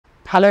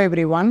Hello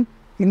everyone.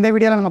 In this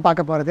video, we will talk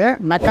about the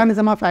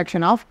mechanism of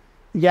action of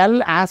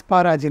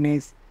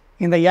L-Asparaginase.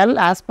 In the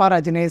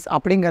L-Asparaginase, is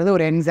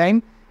an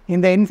enzyme. In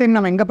the enzyme,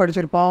 we will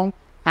study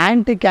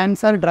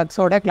Anticancer Drugs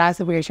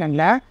classification.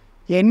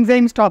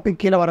 Enzymes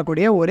topic is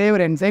one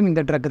enzyme in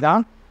the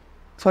drug.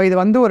 So, this is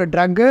a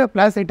drug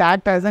plus it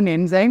acts as an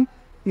enzyme.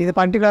 This is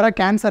particular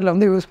cancer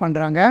use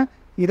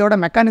this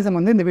mechanism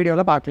in the video.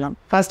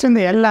 First, in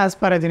the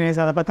L-Asparaginase,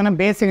 that's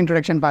basic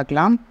introduction.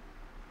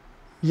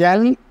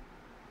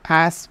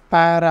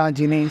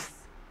 L-Asparaginase.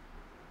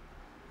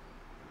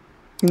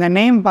 இந்த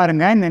name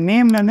பாருங்க, இந்த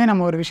நேம்லேருந்தே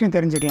நம்ம ஒரு விஷயம்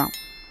தெரிஞ்சுக்கலாம்.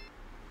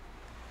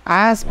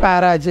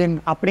 ஆஸ்பாராஜின்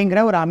அப்படிங்கிற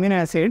ஒரு amino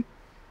acid,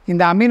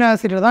 இந்த அமினோ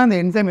ஆசிட் தான் இந்த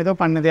என்சைம் ஏதோ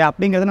பண்ணுது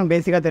அப்படிங்கிறத நம்ம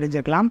பேசிக்காக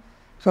தெரிஞ்சுக்கலாம்.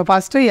 ஸோ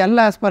ஃபஸ்ட்டு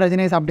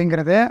L-Asparaginase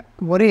அப்படிங்கிறது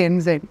ஒரு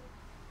என்சைம்.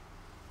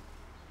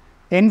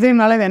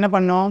 என்சைம்னால இது என்ன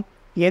பண்ணோம்,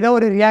 ஏதோ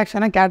ஒரு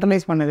ரியாக்ஷனை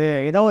கேட்டலைஸ் பண்ணுது,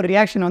 ஏதோ ஒரு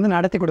ரியாக்ஷன் வந்து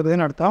நடத்தி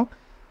கொடுக்குதுன்னு அர்த்தம்.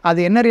 அது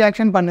என்ன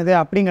ரியாக்ஷன் பண்ணுது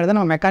அப்படிங்கிறத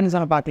நம்ம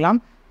மெக்கானிசமை பார்க்கலாம்.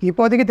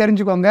 இப்போதைக்கு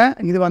தெரிஞ்சுக்கோங்க,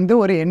 இது வந்து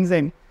ஒரு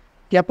என்சைம்.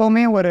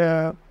 எப்போவுமே ஒரு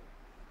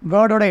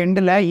வேர்டோட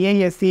எண்டில்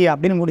ஏஎஸ்சி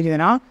அப்படின்னு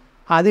முடிஞ்சதுன்னா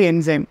அது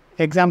என்சைம்.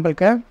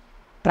 எக்ஸாம்பிளுக்கு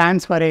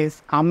டிரான்ஸ்ஃபரேஸ்,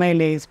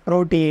 அமைலேஸ்,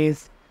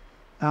 புரோட்டியேஸ்,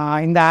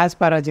 இந்த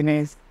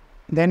ஆஸ்பாராஜினேஸ்,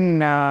 தென்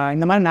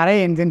இந்த மாதிரி நிறைய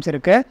என்சைம்ஸ்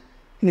இருக்குது.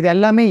 இது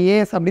எல்லாமே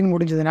ஏஎஸ் அப்படின்னு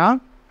முடிஞ்சதுன்னா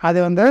அது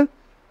வந்து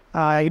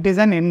it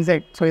is an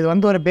enzyme. So இது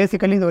வந்து ஒரு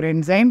பேசிக்கலி இது ஒரு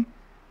என்சைம்.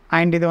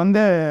 அண்ட் இது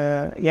வந்து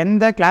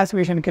எந்த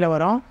கிளாஸிஃபிகேஷன் கீழே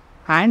வரும்,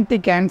 ஆன்டி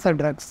கேன்சர்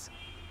ட்ரக்ஸ்.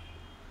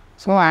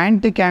 ஸோ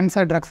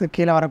ஆன்டிகேன்சர் ட்ரக்ஸுக்கு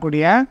கீழே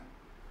வரக்கூடிய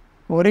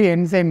ஒரு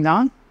என்சைம்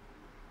தான்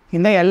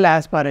இந்த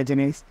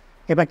L-Asparaginase.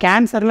 இப்போ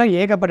கேன்சரில்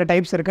ஏகப்பட்ட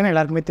டைப்ஸ் இருக்குதுன்னு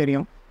எல்லாருக்குமே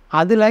தெரியும்.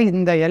 அதில்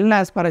இந்த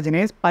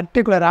L-Asparaginase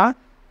பர்டிகுலராக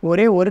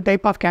ஒரே ஒரு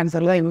டைப் ஆஃப்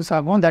கேன்சரில் தான் யூஸ்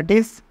ஆகும். That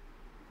is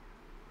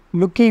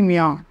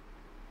leukaemia.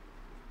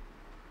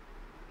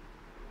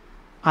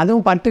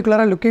 அதுவும்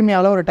பர்டிகுலராக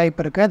லுக்கீமியாவில் ஒரு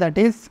டைப் இருக்குது,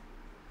 that is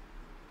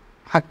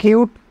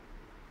acute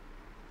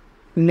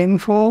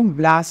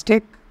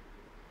lymphoblastic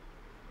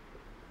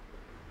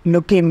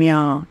leukaemia.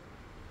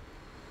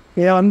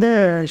 இதை வந்து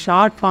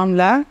ஷார்ட்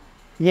ஃபார்மில்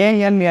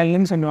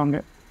ஏஎல்எல்னு சொல்லுவாங்க.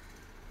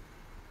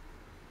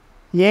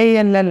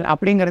 ஏஎல்எல்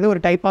அப்படிங்கிறது ஒரு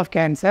type of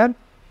cancer,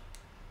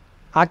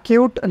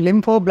 acute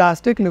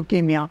lymphoblastic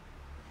leukaemia.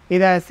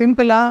 இதை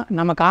சிம்பிளாக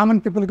நம்ம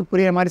காமன் பீப்புளுக்கு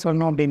புரிகிற மாதிரி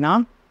சொல்லணும் அப்படின்னா,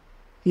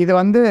 இது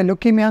வந்து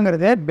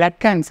லுக்கீமியாங்கிறது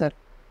பிளட் கேன்சர்,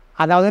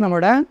 அதாவது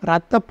நம்மளோட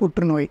இரத்த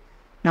புற்றுநோய்.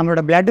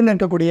 நம்மளோட பிளட்டில்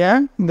இருக்கக்கூடிய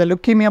இந்த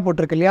லுக்கீமியா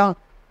போட்டிருக்கு இல்லையா,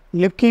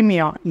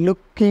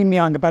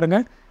 லுக்கீமியா அங்கே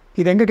பாருங்கள்,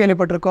 இது எங்கே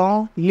கேள்விப்பட்டிருக்கோம்,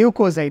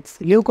 லியூகோசைட்ஸ்.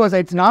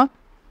 லியூகோசைட்ஸ்னால்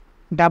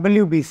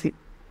டபிள்யூபிசி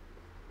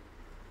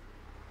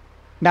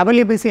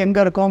எங்கே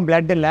இருக்கும்,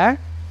 பிளட்டில்.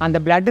 அந்த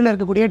பிளட்டில்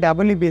இருக்கக்கூடிய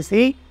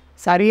டபிள்யூபிசி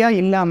சரியாக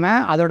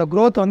இல்லாமல் அதோட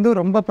க்ரோத் வந்து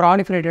ரொம்ப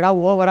ப்ராலிஃபரேட்டடாக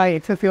ஓவராக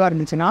எக்ஸசிவாக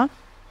இருந்துச்சுன்னா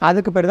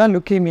அதுக்கு பேர் தான்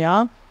லுக்கீமியா.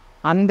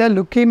 அந்த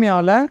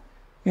லுக்கீமியாவில்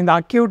இந்த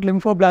அக்யூட்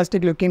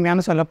லிம்போபிளாஸ்டிக்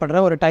லுக்கீமியான்னு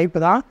சொல்லப்படுற ஒரு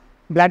டைப்பு தான்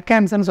பிளட்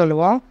கேன்சர்னு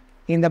சொல்லுவோம்.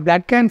 இந்த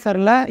பிளட்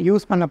கேன்சரில்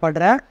யூஸ்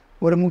பண்ணப்படுற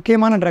ஒரு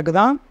முக்கியமான ட்ரக்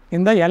தான்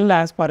இந்த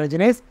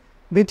L-Asparaginase,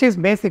 which is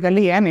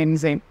basically an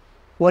enzyme.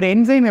 ஒரு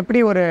என்சைம் எப்படி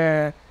ஒரு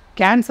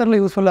கேன்சரில்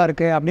யூஸ்ஃபுல்லாக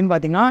இருக்குது அப்படின்னு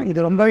பார்த்திங்கன்னா இது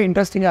ரொம்பவே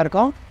இன்ட்ரெஸ்டிங்காக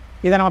இருக்கும்.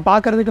 இதை நம்ம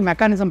பார்க்குறதுக்கு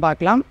மெக்கானிசம்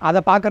பார்க்கலாம். அதை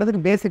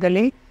பார்க்குறதுக்கு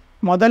பேசிக்கலி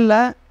முதல்ல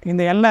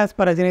இந்த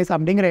L-Asparaginase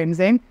அப்படிங்கிற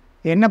என்சைம்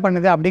என்ன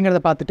பண்ணுது அப்படிங்கிறத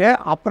பார்த்துட்டு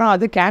அப்புறம்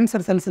அது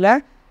கேன்சர் செல்ஸில்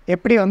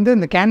எப்படி வந்து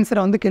இந்த கேன்சரை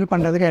வந்து கில்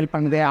பண்ணுறதுக்கு ஹெல்ப்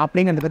பண்ணுது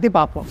அப்படிங்கிறத பற்றி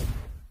பார்ப்போம்.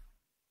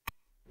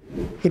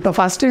 இப்போ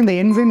ஃபஸ்ட்டு இந்த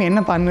என்சைம்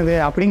என்ன பண்ணுது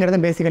அப்படிங்கிறத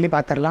பேசிக்கலி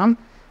பார்த்துடலாம்.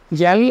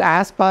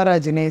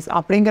 L-Asparaginase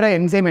அப்படிங்கிற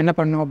என்சைம் என்ன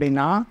பண்ணும்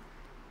அப்படின்னா,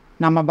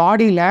 நம்ம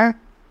பாடியில்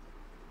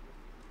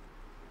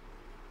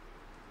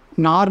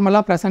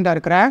நார்மலாக ப்ரெசண்ட்டாக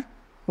இருக்கிற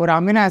ஒரு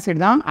அமினோ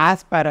ஆசிட் தான்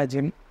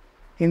ஆஸ்பாராஜின்.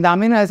 இந்த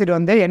அமினோ ஆசிட்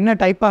வந்து என்ன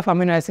டைப் ஆஃப்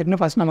அமினோ ஆசிட்னு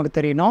ஃபஸ்ட் நமக்கு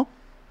தெரியணும்.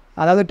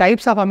 அதாவது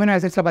டைப்ஸ் ஆஃப் அமினோ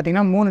ஆசிட்ஸில்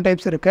பார்த்திங்கன்னா 3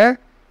 டைப்ஸ் இருக்குது.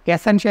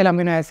 எசென்ஷியல்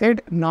அமினோ ஆசிட்,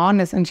 நான்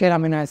எசென்ஷியல்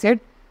அமினோ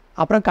ஆசிட்,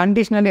 அப்புறம்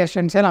கண்டிஷனலி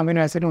எசென்ஷியல்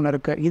அமினோ ஆசிட் ஒன்று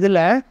இருக்குது. இதில்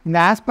இந்த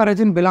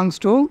ஆஸ்பாராஜின்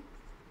பிலாங்ஸ் டு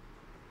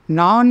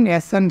நான்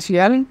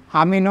எசென்ஷியல்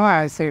அமினோ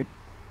ஆசிட்.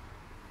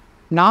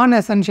 நான்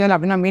எசென்ஷியல்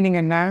அப்படின்னா மீனிங்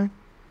என்ன,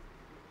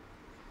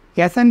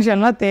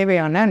 எசென்ஷியல்னால்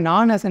தேவையான,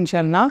 நான்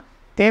எசென்ஷியல்னால்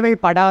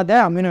தேவைப்படாத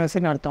அமினோ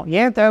ஆசிட்னு அர்த்தம்.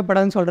 ஏன்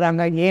தேவைப்படாதுன்னு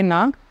சொல்கிறாங்க, ஏன்னா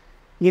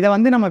இதை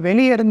வந்து நம்ம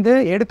வெளியே இருந்து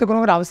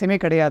எடுத்துக்கணுங்கிற அவசியமே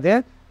கிடையாது.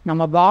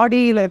 நம்ம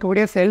பாடியில்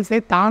இருக்கக்கூடிய செல்ஸை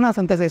தானாக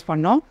சிந்தசைஸ்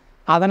பண்ணோம்.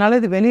 அதனால்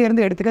இது வெளியே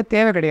இருந்து எடுத்துக்க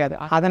தேவை கிடையாது.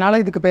 அதனால்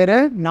இதுக்கு பேர்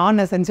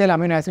நான் எசென்ஷியல்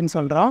அமினோ ஆசிட்னு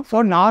சொல்கிறோம். ஸோ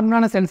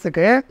நார்மலான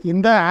செல்ஸுக்கு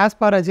இந்த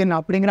ஆஸ்பாராஜின்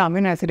அப்படிங்கிற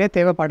அமினோ ஆசிடே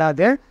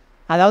தேவைப்படாது.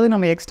 அதாவது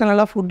நம்ம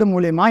எக்ஸ்டர்னலாக ஃபுட்டு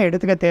மூலிமா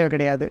எடுத்துக்க தேவை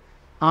கிடையாது.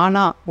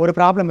 ஆனால் ஒரு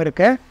ப்ராப்ளம்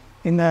இருக்குது.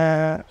 இந்த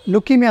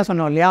லுக்கீமியா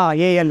சொன்னோம் இல்லையா,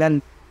 ஏஎல்எல்,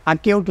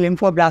 அக்யூட்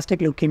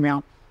லிம்போபிளாஸ்டிக் லுக்கீமியா,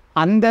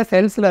 அந்த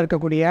செல்ஸில்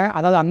இருக்கக்கூடிய,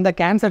 அதாவது அந்த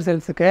கேன்சர்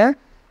செல்ஸுக்கு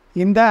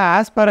இந்த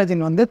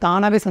ஆஸ்பாராஜின் வந்து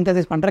தானாகவே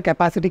சிந்தசைஸ் பண்ணுற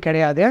கெப்பாசிட்டி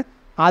கிடையாது.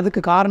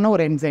 அதுக்கு காரணம்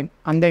ஒரு என்சைம்.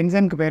 அந்த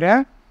என்சைமுக்கு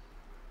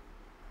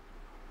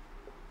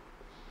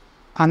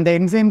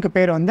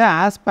பேர் வந்து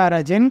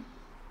ஆஸ்பாராஜின்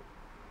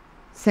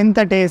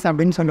சிந்தடேஸ்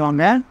அப்படின்னு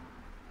சொல்லுவாங்க.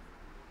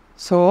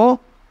 ஸோ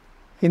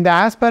இந்த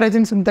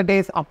ஆஸ்பாராஜின்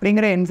சிந்தடேஸ்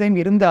அப்படிங்கிற என்சைம்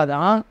இருந்தால்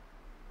தான்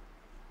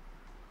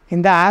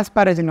இந்த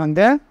ஆஸ்பாராஜின்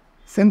வந்து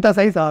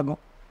சிந்தசைஸ் ஆகும்.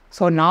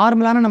 ஸோ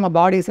நார்மலான நம்ம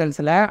பாடி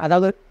செல்ஸில்,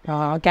 அதாவது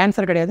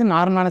கேன்சர் கிடையாது,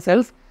 நார்மலான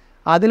செல்ஸ்,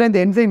 அதில் இந்த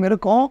என்சைம்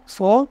இருக்கும்.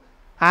 ஸோ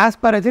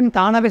ஆஸ்பாரஜின்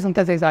தானாகவே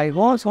சிந்தசைஸ்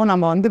ஆகிக்கும். ஸோ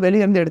நம்ம வந்து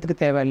வெளியிலேருந்து எடுத்துக்க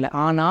தேவையில்லை.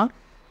 ஆனால்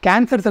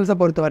கேன்சர் செல்ஸை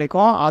பொறுத்த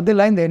வரைக்கும்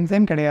அதில் இந்த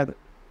என்சைம் கிடையாது.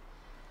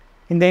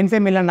 இந்த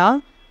என்சைம் இல்லைன்னா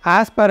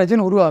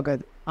ஆஸ்பாரஜின்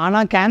உருவாகாது.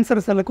 ஆனால்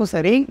கேன்சர் செல்லுக்கும்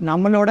சரி,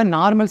 நம்மளோட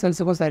நார்மல்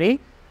செல்ஸுக்கும் சரி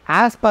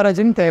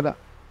ஆஸ்பாரஜின் தேவை.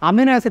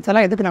 அமினோ ஆசிட்ஸ்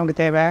எல்லாம் எதுக்கு நமக்கு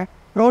தேவை?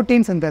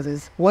 Protein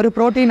synthesis. ஒரு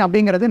ப்ரோட்டீன்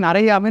அப்படிங்கிறது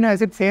நிறைய அமினோ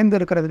ஆசிட் சேர்ந்து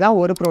இருக்கிறது தான்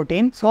ஒரு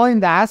ப்ரோட்டீன். ஸோ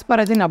இந்த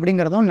ஆஸ்பாரஜின்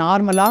அப்படிங்கிறதும்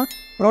நார்மலாக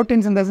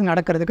ப்ரோட்டீன் சிந்தசிஸ்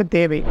நடக்கிறதுக்கு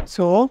தேவை.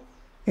 ஸோ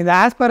இந்த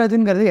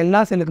ஆஸ்பாரஜின்ங்கிறது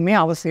எல்லா செல்லுக்குமே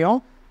அவசியம்.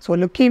 ஸோ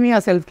லுக்கீமியா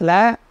செல்ஸில்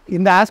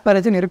இந்த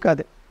ஆஸ்பாரஜின்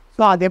இருக்காது.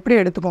 ஸோ அது எப்படி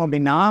எடுத்துக்கும்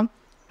அப்படின்னா,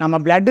 நம்ம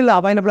பிளட்டில்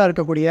அவைலபிளாக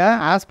இருக்கக்கூடிய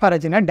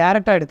ஆஸ்பாரஜினை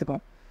டேரெக்டாக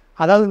எடுத்துக்கும்.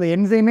 அதாவது இந்த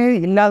என்சைமே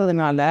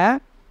இல்லாததுனால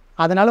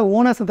அதனால்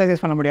ஓனாக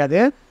சிந்தசைஸ் பண்ண முடியாது.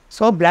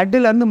 ஸோ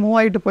பிளட்டிலேருந்து மூவ்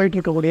ஆகிட்டு போயிட்டு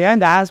இருக்கக்கூடிய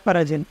இந்த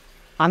ஆஸ்பாரஜின்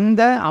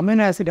அந்த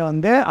அமினோ ஆசிடை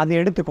வந்து அது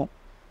எடுத்துக்கும்.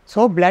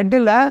 ஸோ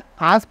பிளட்டில்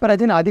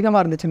ஆஸ்பாரஜின்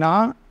அதிகமாக இருந்துச்சுன்னா,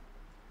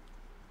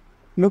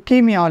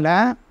 லுக்கீமியாவில்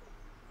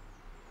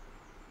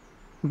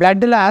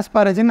பிளட்டில்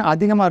ஆஸ்பாரஜின்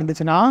அதிகமாக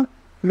இருந்துச்சுன்னா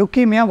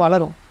லுக்கீமியா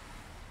வளரும்.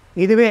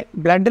 இதுவே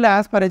பிளட்டில்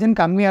ஆஸ்பாரஜின்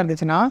கம்மியாக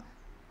இருந்துச்சுன்னா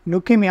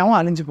லுக்கீமியாவும்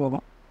அழிஞ்சு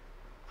போகும்.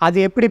 அது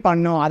எப்படி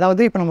பண்ணும்?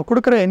 அதாவது இப்போ நம்ம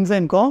கொடுக்குற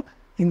என்சைம்க்கும்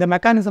இந்த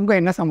மெக்கானிசம்க்கும்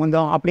என்ன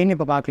சம்மந்தம் அப்படின்னு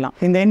இப்போ பார்க்கலாம்.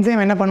 இந்த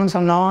என்சைம் என்ன பண்ணணும்னு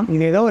சொன்னோம்,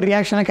 இது ஏதோ ஒரு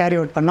ரியாக்ஷனை கேரி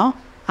அவுட் பண்ணோம்.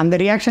 அந்த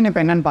ரியாக்ஷன் இப்போ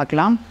என்னென்னு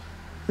பார்க்கலாம்.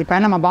 இப்போ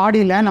நம்ம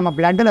பாடியில் நம்ம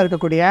பிளட்டில்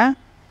இருக்கக்கூடிய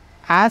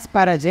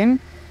ஆஸ்பாரஜின்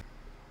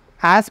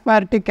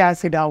ஆஸ்பார்டிக்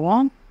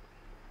ஆசிடாகவும்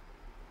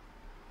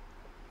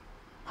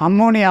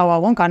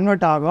அம்மோனியாவாகவும்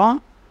கன்வெர்ட் ஆகும்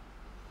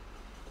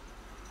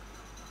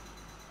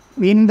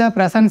இன் த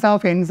presence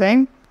of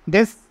enzyme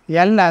this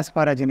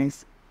L-Asparaginase.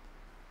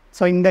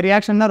 So இந்த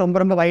ரியாக்ஷன் தான் ரொம்ப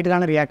ரொம்ப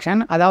வைட்டலான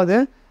ரியாக்ஷன். அதாவது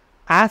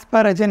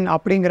ஆஸ்பாரஜின்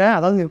அப்படிங்கிற,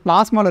 அதாவது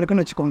பிளாஸ்மாவில்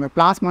இருக்குதுன்னு வச்சுக்கோங்க.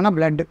 பிளாஸ்மானா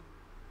பிளட்டு.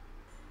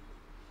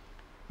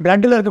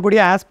 பிளட்டில்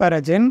இருக்கக்கூடிய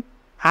ஆஸ்பாரஜின்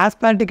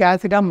ஆஸ்பார்டிக்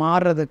ஆசிடாக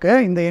மாறுறதுக்கு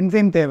இந்த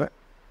என்சைம் தேவை,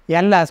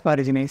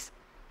 L-Asparaginase.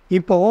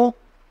 இப்போது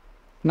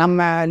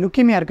நம்ம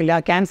லுக்கீமியா இருக்கு இல்லையா,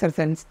 கேன்சர்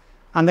செல்ஸ்,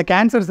 அந்த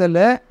கேன்சர்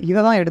செல்லு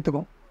இதை தான்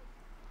எடுத்துக்கும்.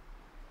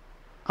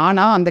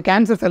 ஆனால் அந்த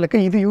கேன்சர் செல்லுக்கு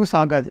இது யூஸ்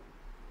ஆகாது,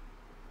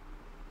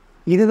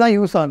 இதுதான்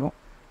யூஸ் ஆகும்.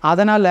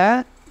 அதனால்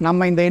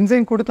நம்ம இந்த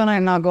என்சைம் கொடுத்தோன்னா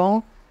என்னாகும்,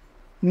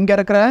 இங்கே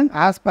இருக்கிற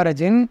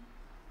ஆஸ்பாரஜின்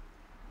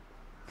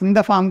இந்த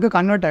ஃபார்முக்கு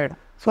கன்வெர்ட் ஆகிடும்.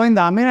 ஸோ இந்த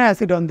அமினோ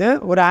ஆசிட் வந்து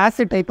ஒரு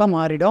ஆசிட் டைப்பாக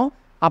மாறிடும்.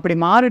 அப்படி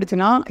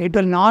மாறிடுச்சுன்னா it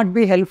will not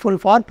be helpful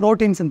for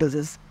protein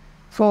synthesis.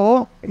 So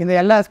இந்த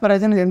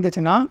L-Asparaginase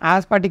இருந்துச்சுன்னா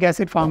ஆஸ்பார்டிக்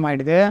ஆசிட் ஃபார்ம்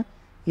ஆகிடுது.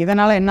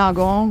 இதனால் என்ன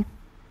ஆகும்,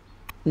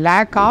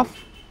 lack of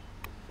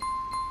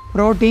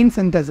protein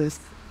synthesis.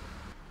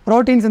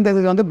 Protein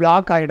synthesis வந்து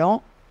பிளாக் ஆகிடும்.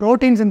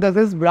 ப்ரோட்டீன்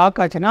சிந்தசிஸ் பிளாக்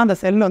ஆச்சுன்னா அந்த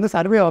செல் வந்து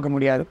சர்வே ஆக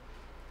முடியாது.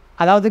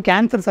 அதாவது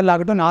கேன்சர் செல்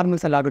ஆகட்டும்,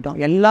 நார்மல் செல் ஆகட்டும்,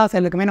 எல்லா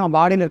செல்லுக்குமே நம்ம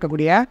பாடியில்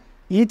இருக்கக்கூடிய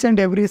ஈச்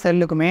அண்ட் எவ்ரி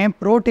செல்லுக்குமே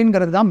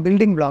ப்ரோட்டீன்கிறது தான்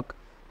பில்டிங் பிளாக்.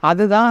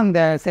 அதுதான் அந்த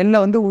செல்லை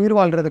வந்து உயிர்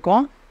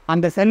வாழ்கிறதுக்கும்,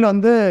 அந்த செல்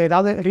வந்து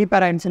ஏதாவது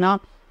ரீப்பேர் ஆகிடுச்சுன்னா,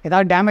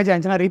 ஏதாவது டேமேஜ்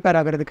ஆகிடுச்சுன்னா ரீப்பேர்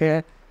ஆகிறதுக்கு,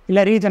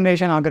 இல்லை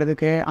ரீஜென்ரேஷன்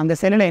ஆகிறதுக்கு, அந்த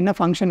செல்லில் என்ன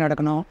ஃபங்க்ஷன்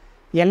நடக்கணும்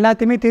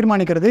எல்லாத்தையுமே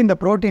தீர்மானிக்கிறது இந்த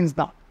ப்ரோட்டீன்ஸ்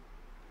தான்.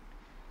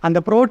 அந்த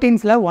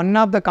ப்ரோட்டீன்ஸில் ஒன்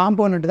ஆஃப் த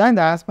காம்போனண்ட் தான்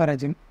இந்த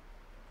ஆஸ்பாரஜின்.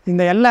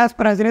 இந்த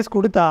L-Asparaginase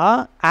கொடுத்தா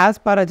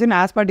ஆஸ்பாரஜின்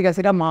ஆஸ்பார்டிக்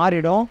ஆசிடாக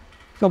மாறிடும்.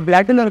 ஸோ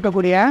பிளட்டில்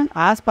இருக்கக்கூடிய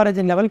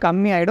ஆஸ்பாரஜின் லெவல்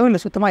கம்மி ஆகிடும், இல்லை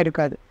சுத்தமாக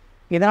இருக்காது.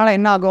 இதனால்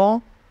என்ன ஆகும்,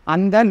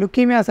 அந்த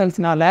லுக்கீமியா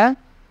செல்ஸ்னால்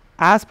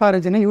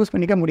ஆஸ்பாரஜினை யூஸ்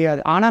பண்ணிக்க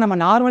முடியாது. ஆனால் நம்ம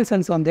நார்மல்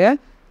செல்ஸ் வந்து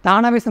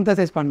தானாகவே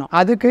சிந்தசைஸ் பண்ணோம்.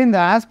 அதுக்கு இந்த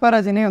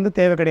ஆஸ்பாரஜினே வந்து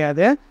தேவை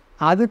கிடையாது.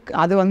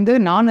 அது வந்து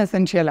நான்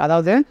எசென்ஷியல்.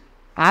 அதாவது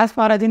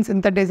ஆஸ்பாரஜின்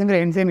சிந்தடைஸுங்கிற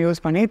என்சைம்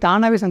யூஸ் பண்ணி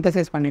தானாகவே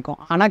சிந்தசைஸ் பண்ணிக்கும்.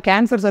 ஆனால்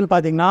கேன்சர் செல்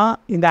பார்த்திங்கன்னா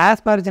இந்த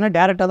ஆஸ்பாரஜினை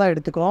டேரெக்டாக தான்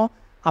எடுத்துக்கும்.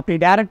 அப்படி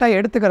டேரெக்டாக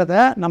எடுத்துக்கிறத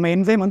நம்ம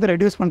என்சைம் வந்து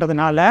ரெடியூஸ்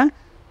பண்ணுறதுனால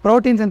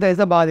ப்ரோட்டீன்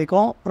சிந்தசிஸை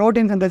பாதிக்கும்.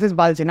 ப்ரோட்டீன் சிந்தசிஸ்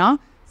பாதிச்சுன்னா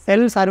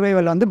செல்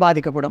சர்வைவல் வந்து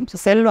பாதிக்கப்படும். ஸோ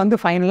செல் வந்து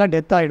ஃபைனலாக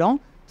டெத் ஆகிடும்.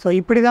 ஸோ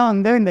இப்படி தான்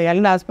வந்து இந்த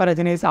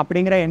L-Asparaginase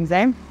அப்படிங்கிற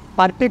என்சைம்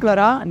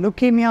பர்டிகுலராக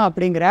லுக்கீமியா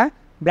அப்படிங்கிற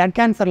பிளட்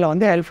கேன்சரில்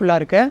வந்து ஹெல்ப்ஃபுல்லாக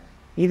இருக்குது.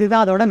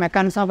 இதுதான் அதோட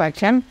மெக்கானிசம் ஆஃப்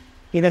ஆக்ஷன்.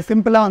 இதை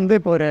சிம்பிளாக வந்து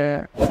இப்போ ஒரு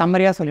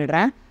சம்மரியாக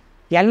சொல்லிடுறேன்.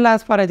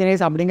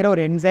 L-Asparaginase அப்படிங்கிற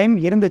ஒரு என்சைம்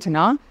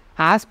இருந்துச்சுன்னா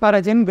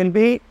ஆஸ்பாரஜின் will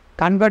be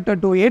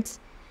converted to it's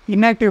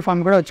inactive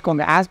form கூட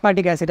வச்சுக்கோங்க,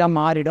 ஆஸ்பார்டிக் ஆசிடாக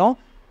மாறிடும்.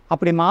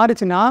 அப்படி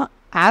மாறிச்சுன்னா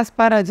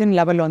ஆஸ்பாரஜின்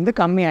லெவல் வந்து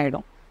கம்மி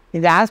ஆகிடும்.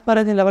 இந்த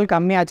ஆஸ்பாரஜின் லெவல்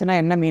கம்மி ஆச்சுன்னா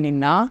என்ன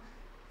மீனிங்னா,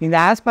 இந்த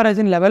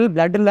ஆஸ்பாரஜின் லெவல்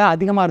பிளட்டில்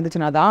அதிகமாக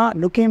இருந்துச்சுன்னா தான்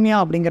லுக்கீமியா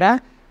அப்படிங்கிற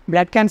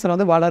பிளட் கேன்சர்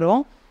வந்து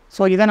வளரும்.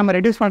 ஸோ இதை நம்ம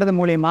ரெடியூஸ் பண்ணுறது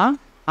மூலிமா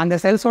அந்த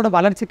செல்ஸோட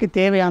வளர்ச்சிக்கு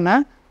தேவையான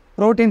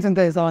ப்ரோட்டீன்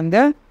சிந்தசிஸை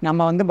வந்து நம்ம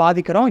வந்து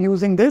பாதிக்கிறோம்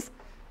யூஸிங் திஸ்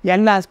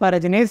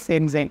L-Asparaginase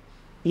என்சைம்.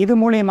 இது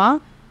மூலிமா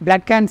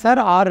blood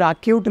cancer R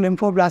acute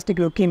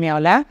lymphoblastic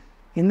லுக்கீமியாவில்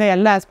இந்த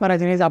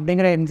L-Asparaginase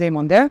அப்படிங்கிற என்சைம்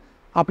வந்து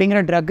அப்படிங்கிற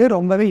ட்ரக்கு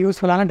ரொம்பவே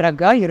யூஸ்ஃபுல்லான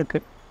ட்ரக்காக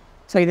இருக்குது.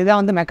 ஸோ இதுதான்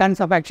வந்து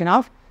mechanism of action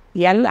of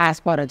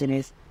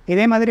L-Asparaginase.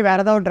 இதே மாதிரி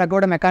வேறு ஏதாவது ஒரு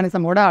ட்ரக்கோட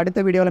மெக்கானிசமோட அடுத்த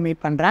வீடியோவில்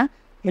மீட் பண்ணுறேன்.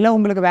 இல்லை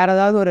உங்களுக்கு வேறு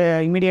ஏதாவது ஒரு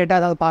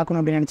இமீடியட்டாக ஏதாவது பார்க்கணும்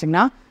அப்படின்னு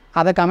நினச்சிங்கன்னா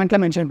அதை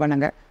கமெண்ட்டில் மென்ஷன்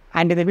பண்ணுங்கள்.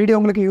 அண்ட் இந்த வீடியோ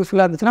உங்களுக்கு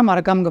யூஸ்ஃபுல்லாக இருந்துச்சுன்னா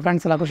மறக்காம உங்கள்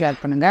ஃப்ரெண்ட்ஸ் எல்லாருக்கும் ஷேர்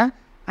பண்ணுங்கள்.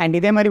 அண்ட்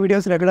இதே மாதிரி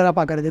வீடியோஸ் ரெகுலராக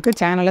பார்க்குறதுக்கு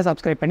சேனலை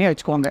சப்ஸ்கிரைப் பண்ணி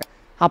வச்சுக்கோங்க.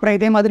 அப்புறம்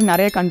இதே மாதிரி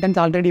நிறைய கண்டென்ட்ஸ்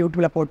ஆல்ரெடி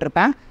யூடியூப்பில்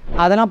போட்டிருப்பேன்.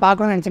 அதெல்லாம்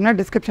பார்க்கணும்னு நினச்சிங்கன்னா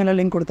டிஸ்கிரிப்ஷனில்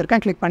லிங்க்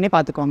கொடுத்துருக்கேன், கிளிக் பண்ணி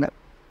பார்த்துக்கோங்க.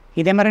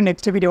 இதே மாதிரி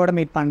நெக்ஸ்ட் வீடியோட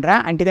மீட்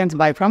பண்ணுறேன். Until then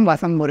by from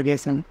Vasanth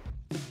Murugesan.